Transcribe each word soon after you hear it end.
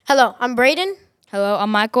Hello, I'm Braden. Hello,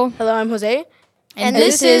 I'm Michael. Hello, I'm Jose. And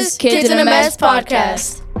this is Kids in a Mess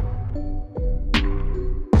podcast.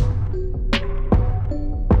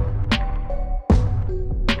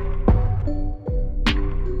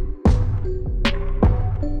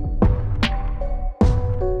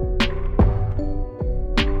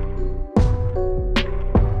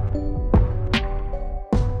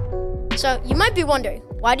 So, you might be wondering,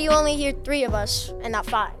 why do you only hear 3 of us and not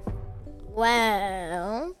 5?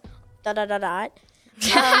 Well,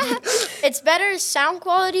 it's better sound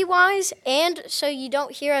quality wise, and so you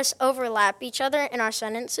don't hear us overlap each other in our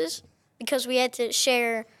sentences, because we had to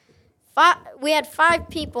share 5. We had 5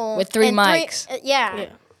 people With 3 and mics. Yeah.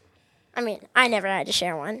 I mean, I never had to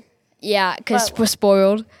share one. Yeah, because But- we're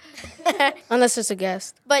spoiled. Unless it's a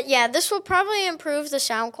guest. But yeah, this will probably improve the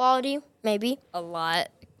sound quality, maybe. A lot.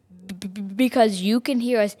 Because you can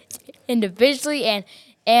hear us individually, and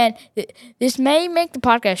this may make the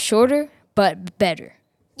podcast shorter, but better.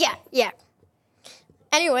 Yeah.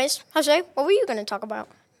 Anyways, Jose, what were you going to talk about?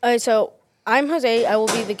 All right, so I'm Jose. I will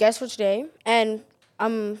be the guest for today, and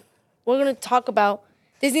we're gonna talk about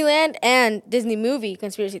Disneyland and Disney movie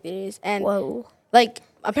conspiracy theories. And Whoa.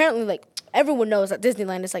 apparently, everyone knows that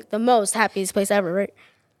Disneyland is the most happiest place ever, right?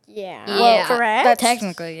 Yeah. Yeah, correct. that's-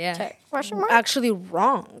 Technically, yeah. Question mark? Actually,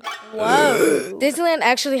 wrong. Whoa. Disneyland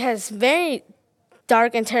actually has very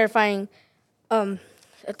dark and terrifying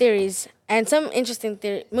theories, and some interesting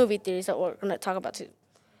movie theories that we're gonna talk about too.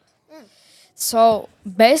 So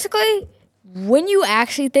basically, when you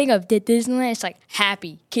actually think of Disneyland, it's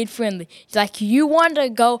happy, kid friendly. It's you want to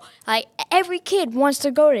go. Every kid wants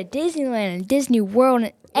to go to Disneyland and Disney World,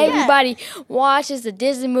 and everybody watches the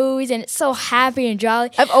Disney movies, and it's so happy and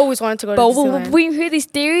jolly. I've always wanted to go to But Disneyland. when you hear these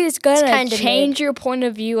theories, it's gonna kinda change your point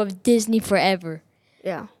of view of Disney forever.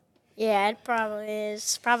 Yeah. Yeah, it probably is.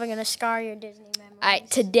 It's probably going to scar your Disney memories. All right,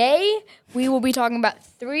 today we will be talking about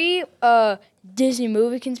 3 Disney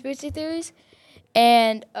movie conspiracy theories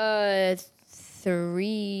and 3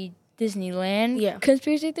 Disneyland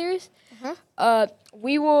conspiracy theories.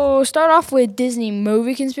 We will start off with Disney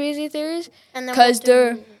movie conspiracy theories And then because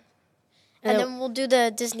they're then we'll do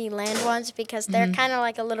the Disneyland ones because they're kind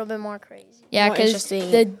of a little bit more crazy. More because interesting.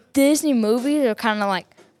 the Disney movies are kind of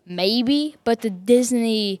maybe, but the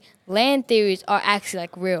Disneyland theories are actually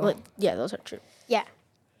real. But, yeah, those are true. Yeah.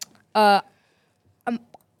 I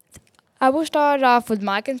will start off with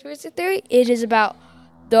my conspiracy theory. It is about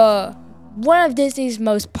one of Disney's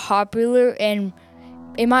most popular and,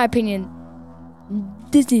 in my opinion,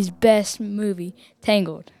 Disney's best movie,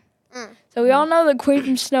 Tangled. So we all know the Queen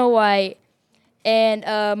from Snow White and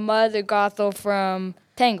Mother Gothel from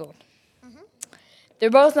Tangled. They're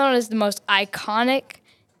both known as the most iconic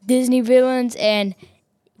Disney villains, and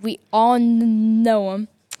we all know them.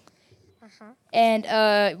 And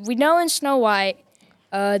we know in Snow White,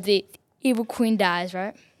 the evil queen dies,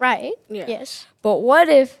 right? Right? Yeah. Yes. But what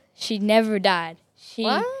if she never died?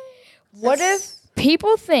 What if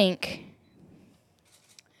people think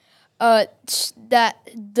that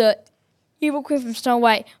the evil queen from Snow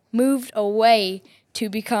White moved away to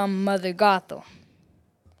become Mother Gothel?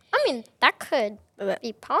 I mean, that could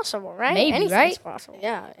be possible, right? Maybe, Anything's right? possible.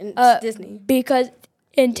 Yeah, and it's Disney. Because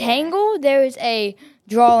in Tangled, there is a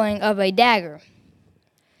drawing of a dagger.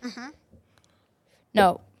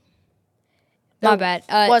 No. My bad.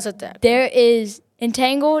 Was it that? There is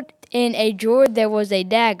entangled in a drawer. There was a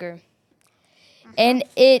dagger, and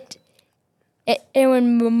and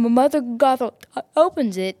when Mother Gothel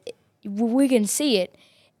opens it, we can see it,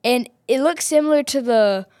 and it looks similar to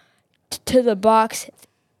the box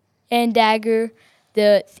and dagger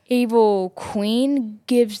the evil queen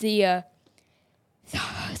gives the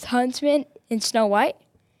huntsman in Snow White.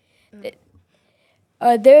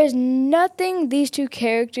 There is nothing these 2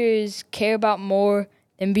 characters care about more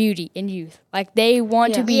than beauty and youth. They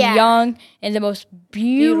want to be Yeah. young and the most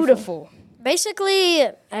beautiful. Basically,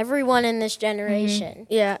 everyone in this generation.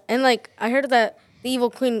 Yeah, and I heard that the evil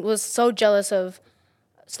queen was so jealous of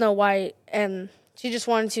Snow White, and she just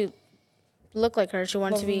wanted to look like her. She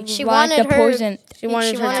wanted to be. She Like wanted the her. poison. She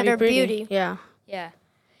wanted her to be her pretty. beauty. Yeah. Yeah.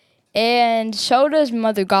 And so does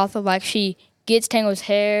Mother Gothel. She gets Tangled's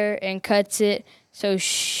hair and cuts it. So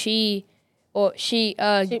she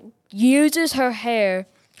uses her hair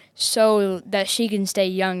so that she can stay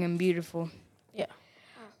young and beautiful. Yeah.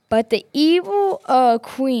 But the evil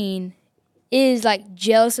queen is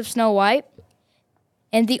jealous of Snow White,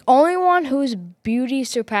 and the only one whose beauty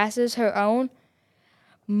surpasses her own,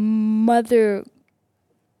 Mother,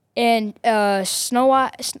 and Snow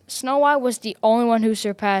White was the only one who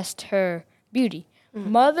surpassed her beauty.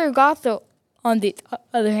 Mother Gothel, on the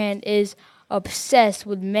other hand, is obsessed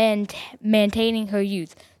with maintaining her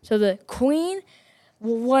youth. So the queen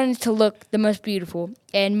wants to look the most beautiful,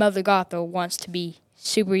 and Mother Gothel wants to be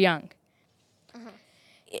super young.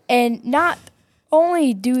 And not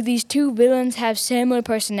only do these two villains have similar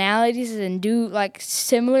personalities and do like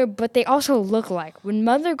similar, but they also look alike. When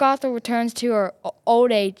Mother Gothel returns to her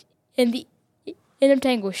old age in the End of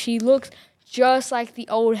Tangle, she looks just like the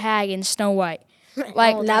old hag in Snow White.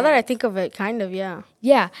 Like Now that I think of it, kind of, yeah.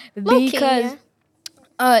 yeah, Low-key, because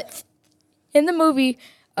in the movie,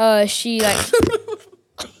 she like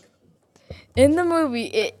in the movie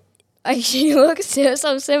it like she looks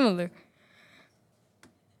so similar.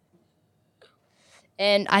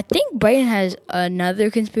 And I think Brayden has another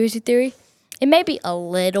conspiracy theory. It may be a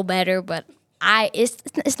little better, but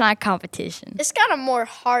it's not competition. It's got a more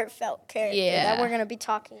heartfelt character Yeah. that we're going to be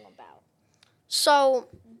talking about. So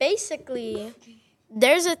basically,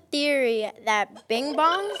 there's a theory that Bing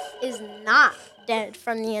Bong is not dead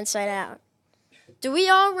from the inside out. Do we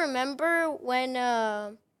all remember when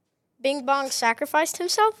Bing Bong sacrificed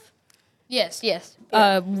himself? Yes.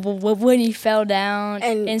 When he fell down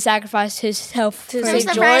And- and sacrificed himself To for save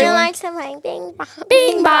joy. Joy. likes to like Bing Bong.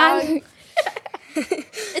 Bing bong.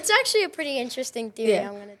 It's actually a pretty interesting theory Yeah.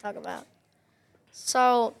 I'm going to talk about.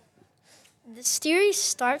 So, this theory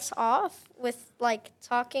starts off with like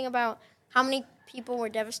talking about how many people were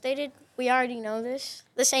devastated. We already know this.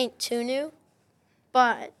 This ain't too new,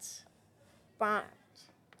 but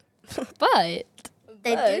But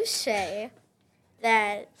they do say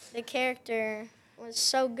that the character was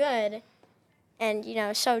so good and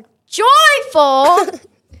so joyful.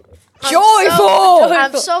 joyful.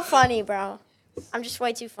 I'm so funny, bro. I'm just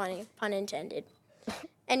way too funny, pun intended.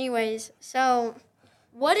 Anyways, so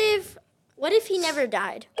what if he never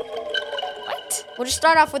died? What? We'll just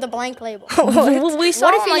start off with a blank label. We saw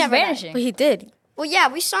What if him he like never died? vanishing. But he did. Well, yeah,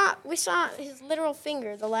 we saw his literal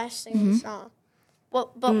finger, the last thing we saw.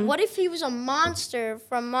 Well, but what if he was a monster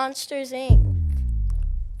from Monsters Inc.?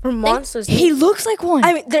 For monsters. He looks like one.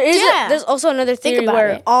 I mean, Yeah. there's also another theory about where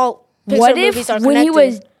it. all Pixar what movies if are when he connected.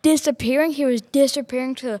 was disappearing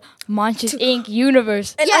to the Monsters Inc.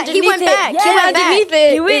 universe? And Yeah, he underneath went it- back. Yeah, He went underneath back.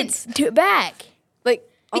 it. He went it's back. like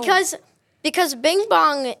Because Bing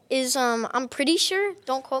Bong is I'm pretty sure,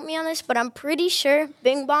 don't quote me on this, but I'm pretty sure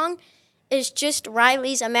Bing Bong is just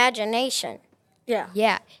Riley's imagination. yeah.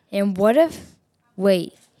 Yeah. And what if?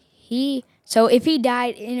 Wait. So if he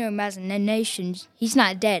died in her imagination, he's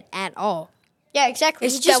not dead at all Yeah, exactly.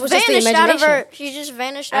 It's- He just that was just the vanished out of her. imagination. She just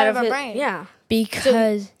vanished out of her his- brain. Yeah,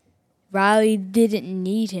 because Riley didn't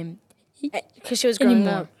need him because she was growing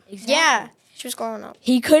anymore. up. Exactly. Yeah, she was growing up.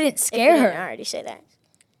 He couldn't If scare we didn't her. already say that.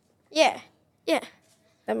 Yeah.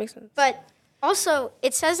 That makes sense. But also,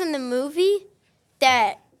 it says in the movie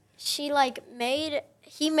that she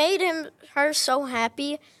he made her so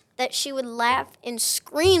happy that she would laugh and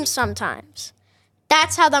scream sometimes.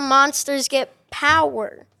 That's how the monsters get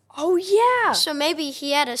power. Oh yeah. So maybe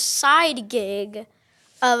he had a side gig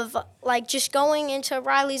of like just going into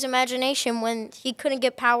Riley's imagination when he couldn't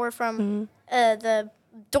get power from the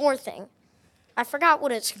door thing. I forgot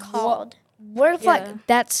what it's called. What if like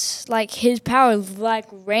that's like his power, like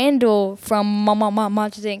Randall from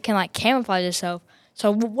Monsters Inc. can like camouflage himself.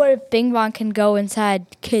 So what if Bing Bong can go inside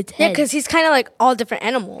kids' Yeah, heads? because he's kind of like all different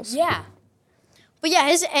animals. yeah. But yeah,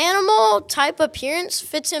 his animal type appearance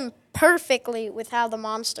fits in perfectly with how the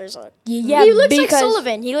monsters look. Yeah, He looks like because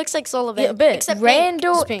Sullivan. He looks like Sullivan. Yeah, a bit. Except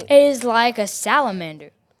Randall It's pink. is like a salamander,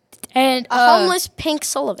 and a homeless pink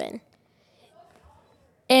Sullivan.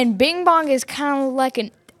 and Bing Bong is kind of like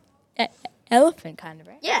an elephant, kind of,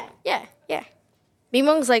 right? Yeah. Bing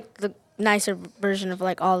Bong's like the nicer version of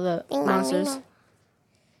like all the monsters.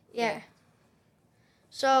 Yeah.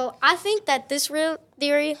 So I think that this real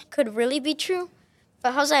theory could really be true.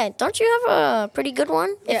 But Jose, don't you have a pretty good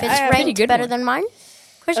one? If Yeah, I it's have a pretty ranked good better one. than mine?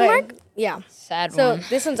 Question Okay, mark? yeah. Sad So one.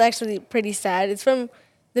 this one's actually pretty sad. It's from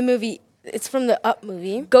the movie. It's from the Up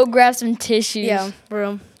movie. Go grab some tissues. Yeah,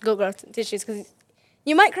 bro. Go grab some tissues because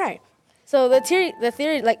you might cry. So the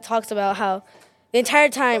theory like talks about how the entire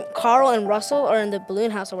time Carl and Russell are in the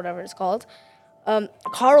balloon house or whatever it's called.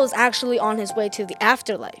 Carl is actually on his way to the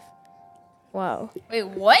afterlife. Wow. Wait,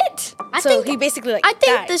 what? So he basically like I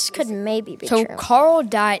think died. this could maybe be So true. Carl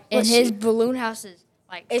died, and Well, his she- balloon house is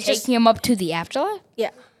like It's taking just- him up to the afterlife. Yeah.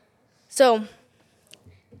 So,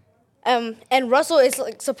 and Russell is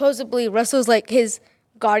like supposedly Russell's like his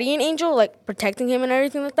guardian angel, like protecting him and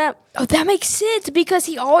everything like that. Oh, that makes sense because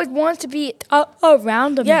he always wants to be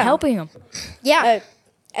around him Yeah. and helping him. Yeah.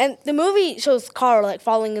 And the movie shows Carl like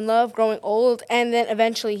falling in love, growing old, and then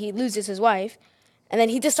eventually he loses his wife. and then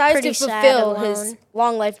he decides Pretty to sad fulfill his alone.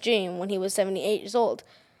 long life dream when he was 78 years old.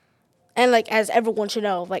 And like as everyone should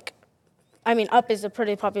know, like I mean, Up is a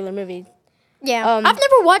pretty popular movie. Yeah. Um, I've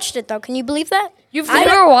never watched it though. Can you believe that? You've I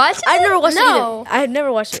never watched it? I've never watched it No. either. I had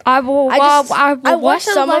never watched it. I will. I just- I I watched watched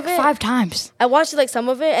it some like of it. 5 times. I watched like some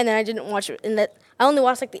of it, and then I didn't watch it. And that I only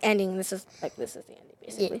watched like the ending. This is the ending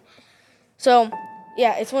basically. So,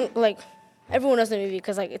 yeah, it's one like everyone knows the movie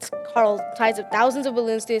because like it's Carl ties up thousands of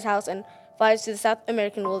balloons to his house and flies to the South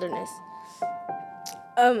American wilderness.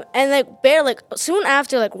 And like soon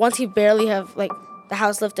after, like once he barely have like the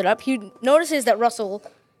house lifted up, he notices that Russell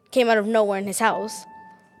came out of nowhere in his house,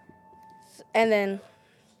 and then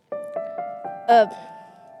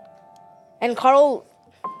and Carl.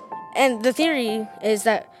 And the theory is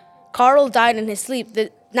that Carl died in his sleep the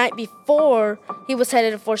night before he was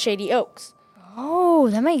headed for Shady Oaks. Oh,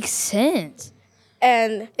 that makes sense.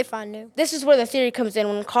 And If I knew. this is where the theory comes in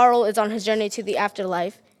when Carl is on his journey to the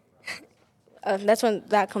afterlife. That's when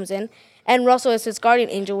that comes in. And Russell is his guardian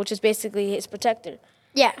angel, which is basically his protector.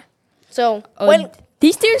 Yeah. So Oh, when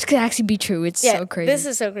these theories could actually be true. It's yeah, so crazy. this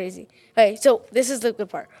is so crazy. Okay, so this is the good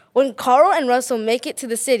part. When Carl and Russell make it to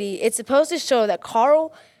the city, it's supposed to show that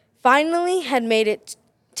Carl finally had made it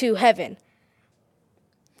to heaven.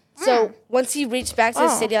 So once he reached back to the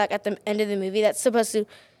Oh. city, like at the end of the movie, that's supposed to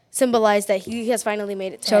symbolize that he has finally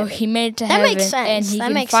made it to so heaven. he made it to That heaven, makes sense. and he That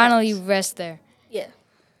can makes finally sense. rest there. Yeah.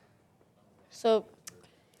 So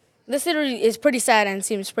this theory is pretty sad and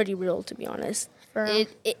seems pretty real, to be honest.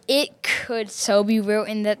 It could so be real,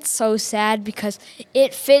 and that's so sad because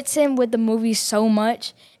it fits in with the movie so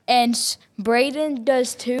much, and Braden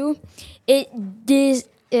does too. These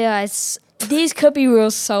could be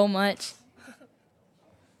real so much.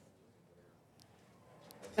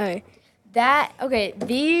 Okay.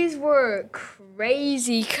 These were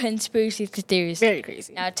crazy conspiracy theories. Very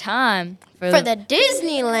crazy. Now time for For the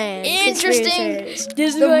Disneyland. interesting conspiracies.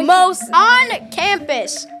 Disneyland most On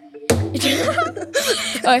campus.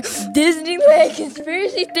 Disneyland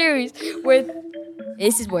conspiracy theories. Where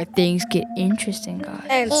this is where things get interesting, guys.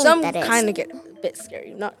 and some that is. kind of get a bit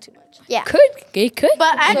scary, not too much. Yeah. It could.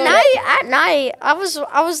 But at night, I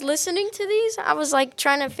was listening to these. I was like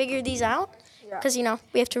trying to figure these out because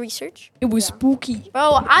we have to research. It was spooky.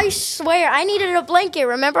 Bro, I swear I needed a blanket.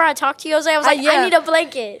 Remember I talked to you, Jose? I was like, yeah. I need a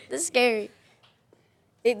blanket. This is scary.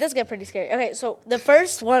 It does get pretty scary. Okay, so the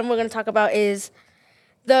first one we're gonna talk about is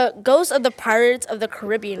the Ghost of the Pirates of the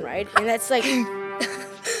Caribbean ride, and that's like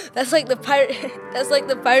that's like the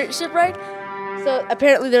pirate ship ride. So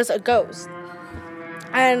apparently there's a ghost,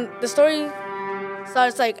 and the story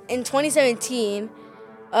starts like in 2017.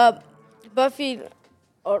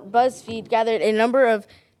 BuzzFeed gathered a number of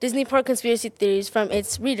Disney Park conspiracy theories from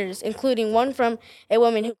its readers, including one from a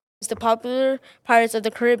woman who claims the popular Pirates of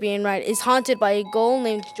the Caribbean ride is haunted by a ghoul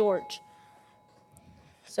named George.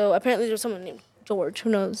 So apparently there's someone named George.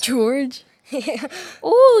 Who knows? George.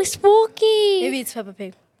 Ooh, spooky. Maybe it's Peppa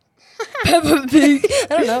Pig. Peppa Pig.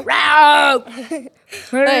 I don't know.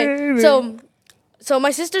 Okay, so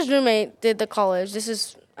my sister's roommate did the college. This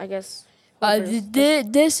is, I guess.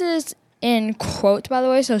 This is in quote, by the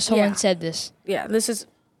way, so someone Yeah. said this. Yeah, this is.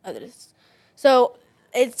 So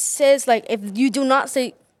it says like if you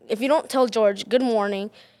don't tell George good morning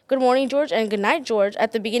George, and good night George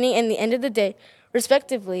at the beginning and the end of the day,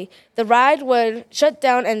 respectively, the ride would shut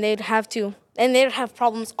down and they'd have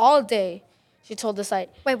problems all day. She told the site.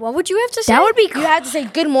 Wait, what would you have to say? That would be You had to say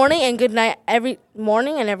good morning and good night every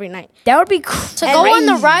morning and every night. that would be to crazy. go on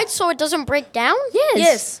the ride so it doesn't break down?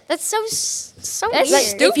 Yes. That's so That's weird.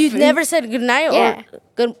 Like if you Stupid. never said good night Yeah.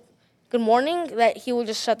 or good morning, that he will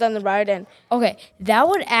just shut down the ride and Okay, that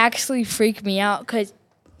would actually freak me out because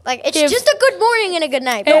Like it's If- just a good morning and a good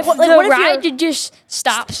night. if But what the if ride you're- just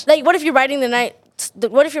stops. like what if you're riding the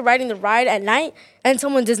ride at night and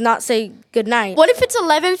someone does not say good night what if it's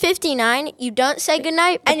 11:59? You don't say good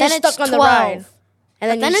night, but and then you're it's stuck on 12. the ride?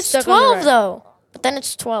 And Then you're it's stuck on the 12 ride. though. But then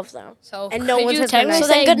it's 12 though. So And no could one you says good technically night. So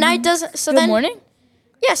then say good night doesn't. So good then morning.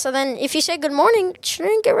 Yeah. So then if you say good morning,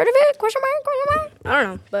 shouldn't get rid of it? Question mark? Question mark? I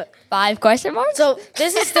don't know, but 5 question marks. so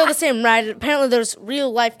this is still the same ride. Apparently, there's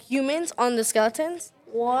real life humans on the skeletons,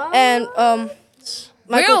 What? and Michael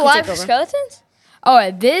real can life take over. skeletons.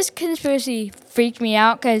 Oh, this conspiracy freaked me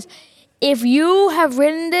out because if you have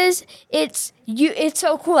written this, it's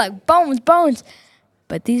so cool, like bones,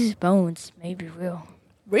 but these bones may be real.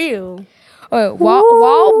 Real. Oh,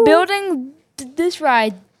 while building this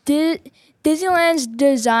ride, Disneyland's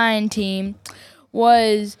design team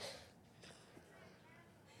was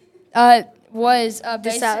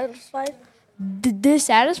Dissatisfied?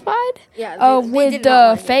 dissatisfied Yeah, they with did not the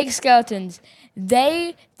like it. fake skeletons.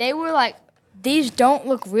 They were like these don't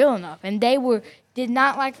look real enough, and they did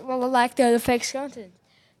not like the other fake skeletons,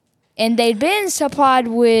 and they'd been supplied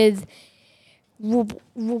with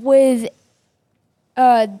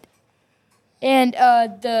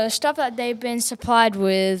the stuff that they've been supplied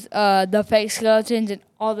with, the fake skeletons and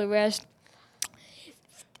all the rest.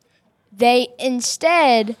 They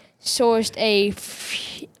instead sourced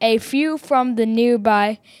a few from the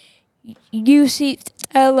nearby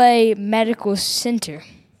UCLA Medical Center.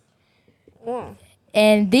 Wow.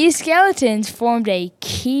 And these skeletons formed a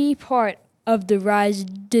key part of the ride's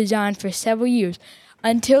design for several years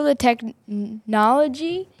until the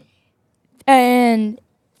technology and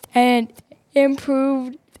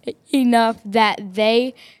improved enough that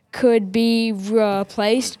they could be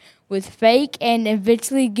replaced with fake and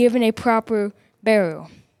eventually given a proper burial.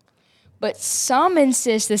 But some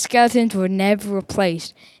insist the skeletons were never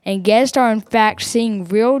replaced, and guests are in fact seeing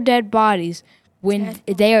real dead bodies when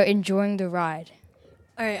they are enjoying the ride.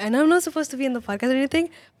 All right, I know I'm not supposed to be in the podcast or anything,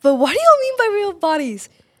 but what do y'all mean by real bodies?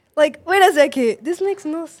 Like, wait a second. This makes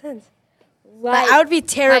no sense. Like, I would be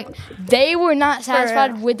terrible. They were not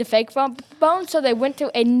satisfied with the fake bones, so they went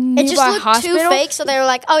to a It nearby just looked hospital too fake, so they were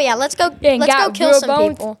like, "Oh yeah, let's go and got kill real some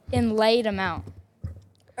bones people." and laid them out.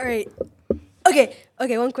 All right.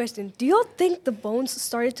 Okay, one question. Do y'all think the bones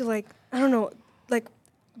started to, like, I don't know, like,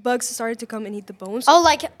 bugs started to come and eat the bones? Oh,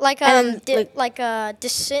 And,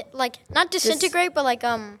 not disintegrate, but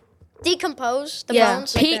decompose the Yeah.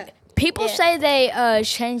 bones. People Yeah. say they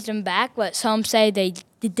changed them back, but some say they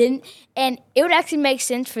didn't. And it would actually make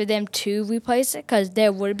sense for them to replace it because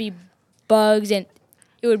there would be bugs and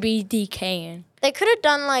it would be decaying. They could have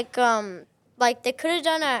done they could have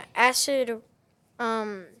done a acid.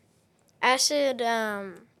 I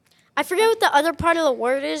forget what the other part of the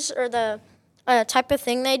word is or the type of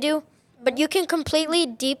thing they do, but you can completely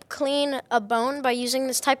deep clean a bone by using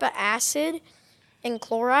this type of acid and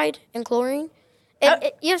chloride and chlorine.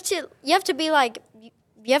 You have to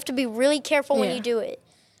be really careful when Yeah. you do it.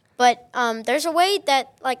 But there's a way that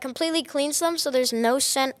completely cleans them, so there's no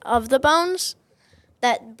scent of the bones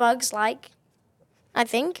that bugs like. I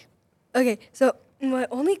think. Okay, so my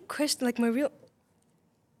only question, like, my real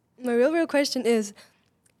question is,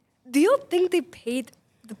 do y'all think they paid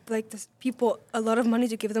the people a lot of money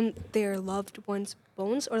to give them their loved ones'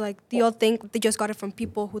 bones, or like, do y'all think they just got it from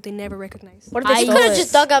people who they never recognized? What if they They stole could have it?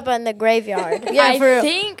 just dug up in the graveyard. Yeah, for I real.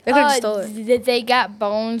 think They could've stole it. that they got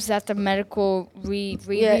bones that the medical Yeah, it's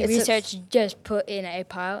a- research just put in a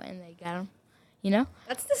pile and they got them. You know?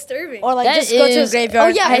 That's disturbing. Or like That just go to a is-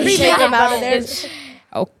 graveyard. Oh, yeah, and free take them bones. out of there.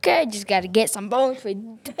 Okay, just got to get some bones for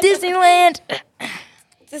Disneyland.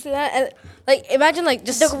 Just that, and, like imagine like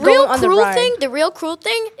just The going real on the cruel ride. thing,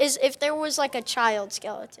 is if there was like a child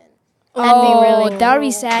skeleton. Oh, that would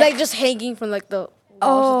be sad. like just hanging from like the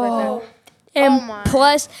walls, like And Oh my.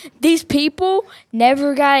 plus, these people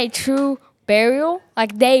never got a true burial.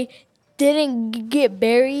 Like they didn't get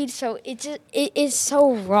buried, so it's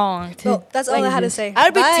so wrong. To, Well, that's all I like, had to this. say. that.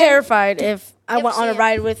 I'd be Bye. terrified if I Yep, went on a see ya.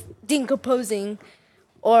 ride with decomposing,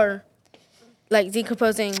 or like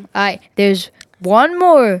decomposing. All right, there's one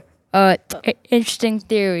more interesting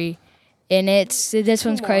theory, and this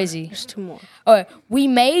one's crazy. There's two more. Okay, we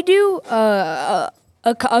may do a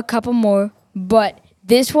couple more, but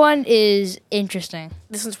this one is interesting.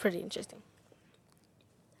 This one's pretty interesting.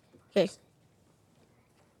 Okay.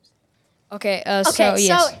 Okay, Okay, so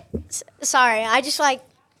yes. Sorry, I just He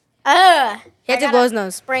had to I blow his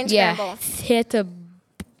nose. brain Yeah, scramble. hit the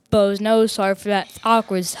bow's nose. Sorry for that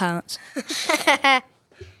awkward silence.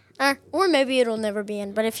 Or maybe it'll never be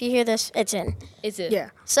in, but if you hear this, it's in. Is it?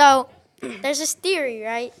 Yeah. So, there's this theory,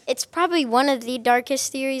 right? It's probably one of the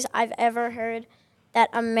darkest theories I've ever heard that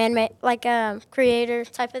a man-made, like a creator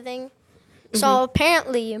type of thing. So,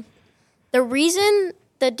 apparently, the reason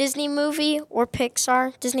the Disney movie or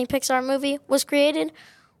Disney Pixar movie was created,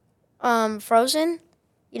 Frozen,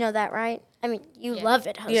 you know that, right? I mean, you love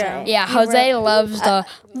it, Jose. Yeah. Yeah, You Jose wrote- loves the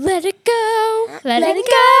let it go, let it it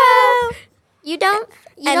go. You don't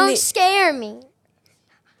And don't the- scare me.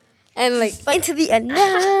 And like into the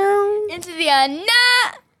unknown. Into the unknown.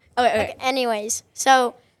 Okay. Anyways,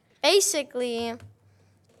 so basically,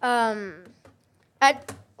 the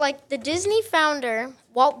Disney founder,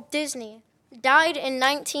 Walt Disney, died in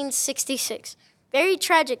 1966. Very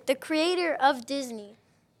tragic. The creator of Disney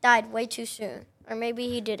died way too soon. Or maybe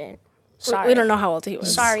he didn't. Sorry. We don't know how old he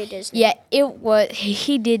was. Sorry, Disney. Yeah, it was.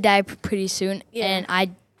 He did die pretty soon, Yeah. and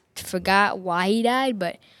I forgot why he died,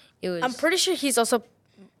 but it was. I'm pretty sure he's also.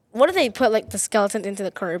 What if they put like the skeleton into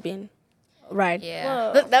the Caribbean ride?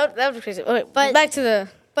 Yeah. That would be crazy. Okay, But- back to the.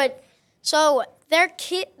 But so there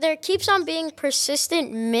keeps on being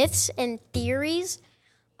persistent myths and theories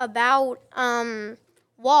about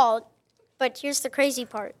Walt, but here's the crazy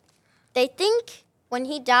part. They think when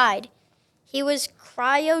he died, he was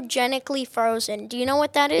cryogenically frozen. Do you know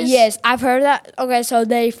what that is? Yes, I've heard that. Okay, so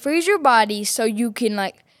they freeze your body so you can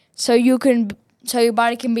so your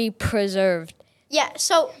body can be preserved. Yeah,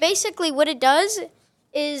 so basically what it does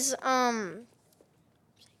is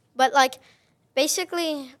but like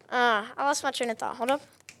basically I lost my train of thought. Hold up.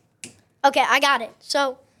 Okay, I got it.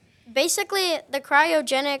 So basically the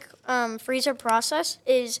cryogenic freezer process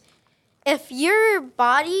is if your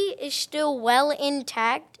body is still well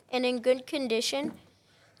intact and in good condition,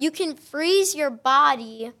 you can freeze your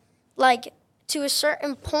body like to a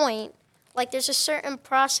certain point. Like there's a certain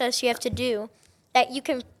process you have to do that you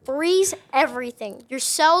can freeze everything. Your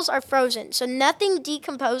cells are frozen, so nothing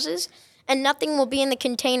decomposes and nothing will be in the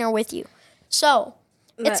container with you. So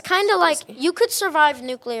it's kind of like you could survive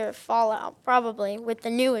nuclear fallout probably with the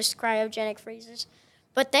newest cryogenic freezers,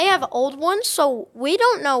 but they have old ones, so we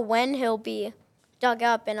don't know when he'll be dug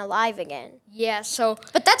up and alive again. Yeah, so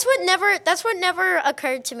But that's what never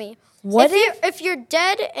occurred to me. What if you're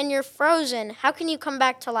dead and you're frozen, how can you come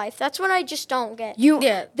back to life? That's what I just don't get.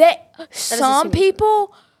 Yeah. Some seem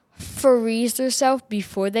people freeze themselves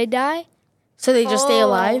before they die. So they just stay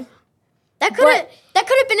alive. That could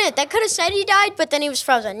have been it. That could have said he died, but then he was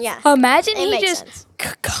frozen. Yeah. Imagine It he makes just sense.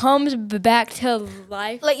 comes back to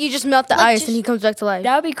life. Like you just melt the Like, ice just- and he comes back to life.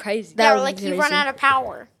 That would be crazy. That Yeah, would like be you run crazy. out of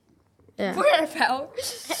power. Yeah. We're out of power.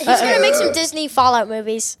 He's gonna make some Disney Fallout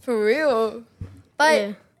movies. For real. But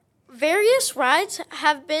Yeah. various rides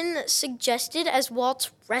have been suggested as Walt's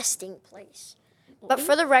resting place. But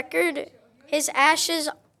for the record, his ashes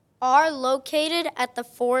are located at the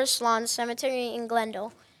Forest Lawn Cemetery in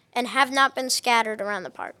Glendale and have not been scattered around the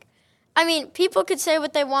park. I mean, people could say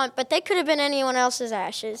what they want, but they could have been anyone else's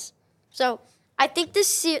ashes. So I think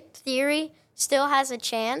this theory still has a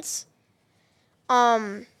chance.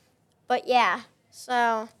 But yeah,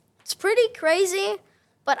 so it's pretty crazy.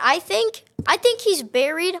 But I think he's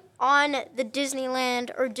buried on the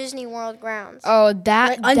Disneyland or Disney World grounds. Oh,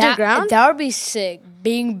 that underground? That would be sick.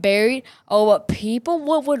 Being buried. Oh, but people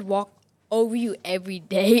would walk over you every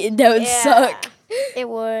day, and that would suck. It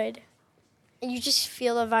would. And you just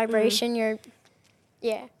feel the vibration. You're,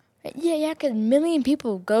 yeah. Yeah, because a million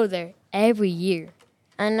people go there every year.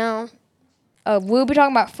 I know. We'll be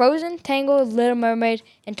talking about Frozen, Tangled, Little Mermaid,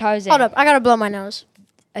 and Tarzan. Hold up, I gotta blow my nose.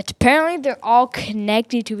 Apparently, they're all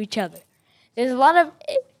connected to each other. There's a lot of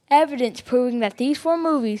evidence proving that these four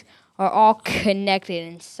movies are all connected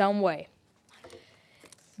in some way.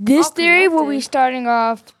 This theory will be starting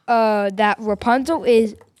off that Rapunzel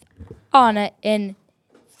is Anna and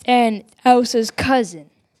Elsa's cousin.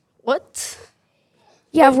 What?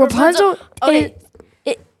 Yeah, Rapunzel okay.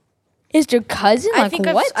 is their cousin? I Like, think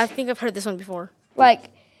what? I think I've heard this one before. Like,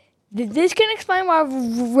 this can explain why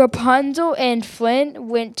Rapunzel and Flynn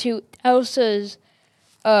went to Elsa's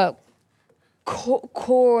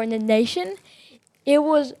coronation. It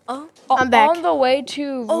was I'm back. on the way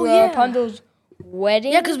to yeah. Rapunzel's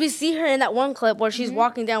wedding. Yeah, because we see her in that one clip where she's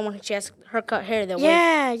walking down when she has her cut hair. That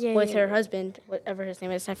with her husband, whatever his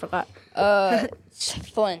name is, I forgot.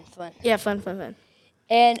 Flynn. Yeah, fun.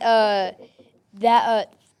 And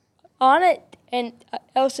that Anna and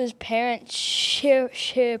Elsa's parents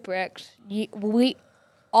shipwrecks. We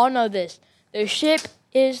all know this. Their ship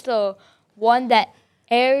is the one that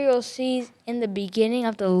Ariel sees in the beginning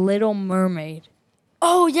of The Little Mermaid.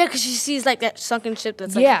 Oh yeah, because she sees like that sunken ship.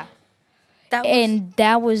 That's like, Yeah, That was, and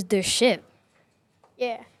that was their ship.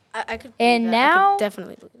 Yeah. I could. and believe that. I now- could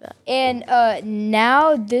definitely believe that. And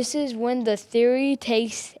now this is when the theory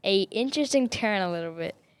takes a interesting turn a little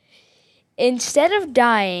bit. Instead of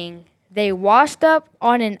dying, they washed up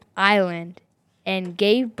on an island and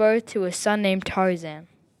gave birth to a son named Tarzan.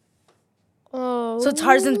 Oh. So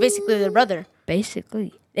Tarzan's basically their brother.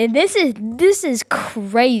 Basically. And this is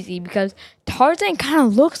crazy because Tarzan kind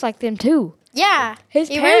of looks like them too. Yeah. His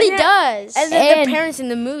he parents- really does. And, And- the parents in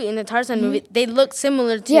the movie, in the Tarzan movie, they look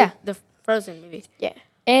similar to Yeah. the Frozen movie. yeah.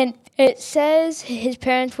 And it says his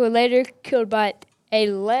parents were later killed by a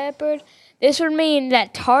leopard. This would mean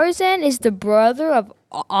that Tarzan is the brother of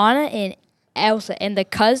Anna and Elsa and the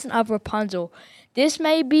cousin of Rapunzel. This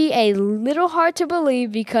may be a little hard to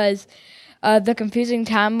believe because of the confusing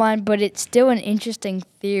timeline, but it's still an interesting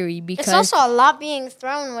theory because It's also a lot being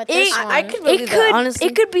thrown with this one. I could believe it that, could honestly.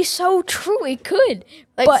 it could be so true. It could,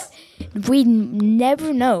 Like, but we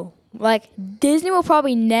never know. Like Disney will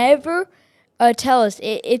probably never tell us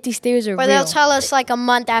if these theories are Or real. they'll tell us like a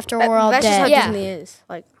month after we're all That's just how dead. Yeah. Disney is.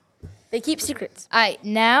 Like, They keep secrets. All right,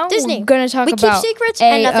 now Disney. we're gonna talk We keep about secrets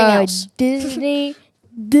and nothing else.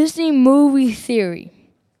 Disney movie theory.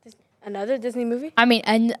 Another Disney movie? I mean,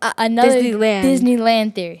 another Disneyland.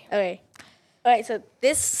 Disneyland theory. Okay. All right, so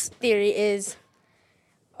this theory is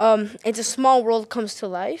it's a small world comes to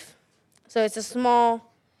life. So it's a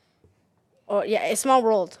small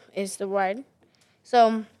world is the ride.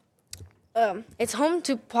 So it's home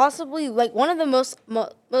to possibly like one of the most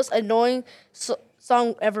annoying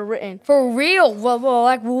song ever written. For real, well,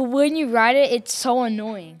 like when you ride it, it's so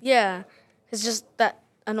annoying. Yeah, it's just that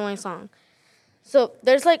annoying song. So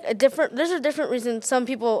there's a different reason some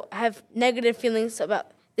people have negative feelings about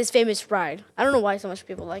this famous ride. I don't know why so much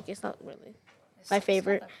people like it. It's not really my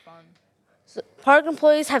favorite. So park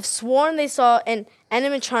employees have sworn they saw an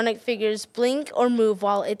animatronic figures blink or move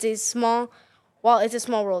while it's a small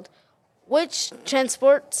world, which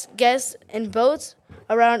transports guests in boats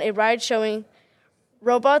around a ride showing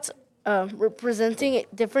robots representing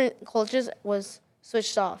different cultures was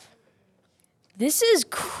switched off. This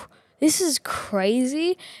is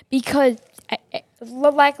crazy because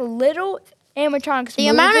like little animatronics. The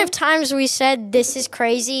amount moving- of times we said this is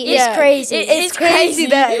crazy is Yeah, crazy. It's crazy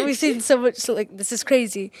that we've seen so much like this is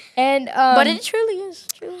crazy. and but it truly is.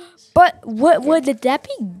 But what would that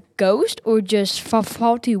be? Ghost or just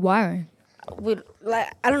faulty wiring? I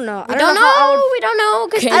don't know. We don't know. We don't know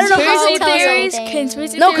because I don't know how Disney it tells us theories. anything.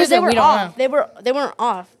 Conspiracy No, because theories they that were we don't off. know. They weren't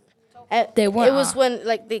off. They weren't It was off. when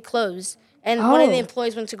they closed, and one of the Oh.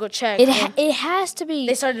 employees went to go check. It and it has to be.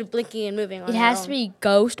 they started blinking and moving. It has to be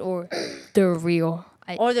ghost or they're real.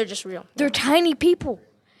 or they're just real, They're tiny people.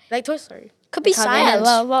 like Toy Story. Could be How they science.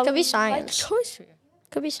 love- Could be Like science. Toy Story.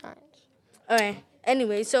 Could be science. Okay.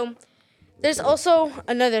 Anyway, so there's also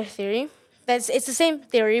another theory. It's the same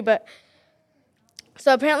theory, but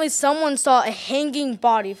so apparently someone saw a hanging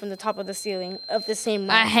body from the top of the ceiling of the same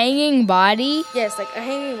A ride. hanging body. Yes, like a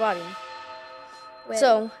hanging body.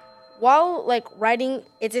 So, while riding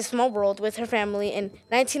It's a Small World with her family in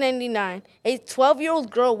 1999, a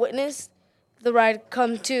 12-year-old girl witnessed the ride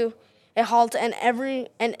come to a halt, and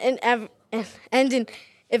an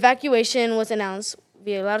evacuation was announced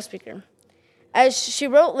via loudspeaker. As she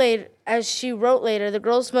wrote later, the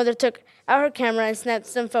girl's mother took out her camera and snapped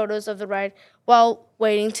some photos of the ride while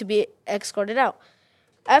waiting to be escorted out.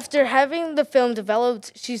 After having the film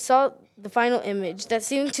developed, she saw the final image that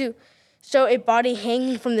seemed to show a body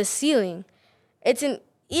hanging from the ceiling. It's an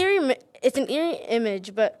eerie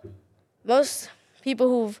image, but most people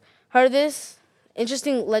who've heard this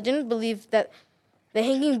interesting legend believe that the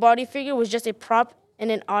hanging body figure was just a prop in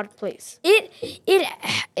an odd place. It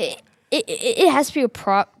has to be a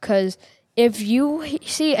prop because if you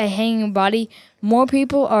see a hanging body, more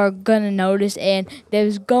people are gonna notice, and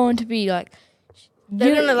there's going to be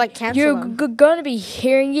They're gonna cancel You're them. gonna be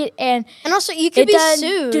hearing it, and And also, you could It be does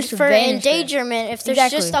sued just for vanish there. endangerment if there's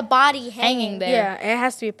Exactly. just a body hanging there. Yeah, it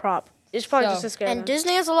has to be a prop. It's probably So- just to scare And them.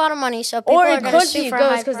 Disney has a lot of money, so people Or are it going to could sue be for a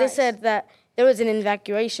ghosts high because they price. said that there was an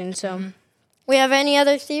evacuation. So We have any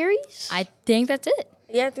other theories? I think that's it.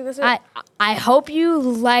 yeah, I think that's it. I hope you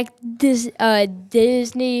liked this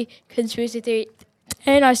Disney conspiracy theory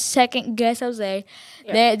and our second guest, Jose.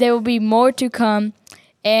 Yeah. There will be more to come,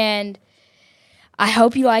 and I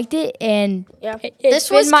hope you liked it. And Yeah.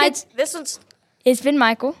 This was Kids- This one's. it's been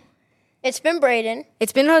Michael, It's been Braden.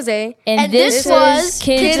 It's been Jose. and, And this this was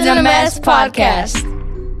Kids in a Mess podcast.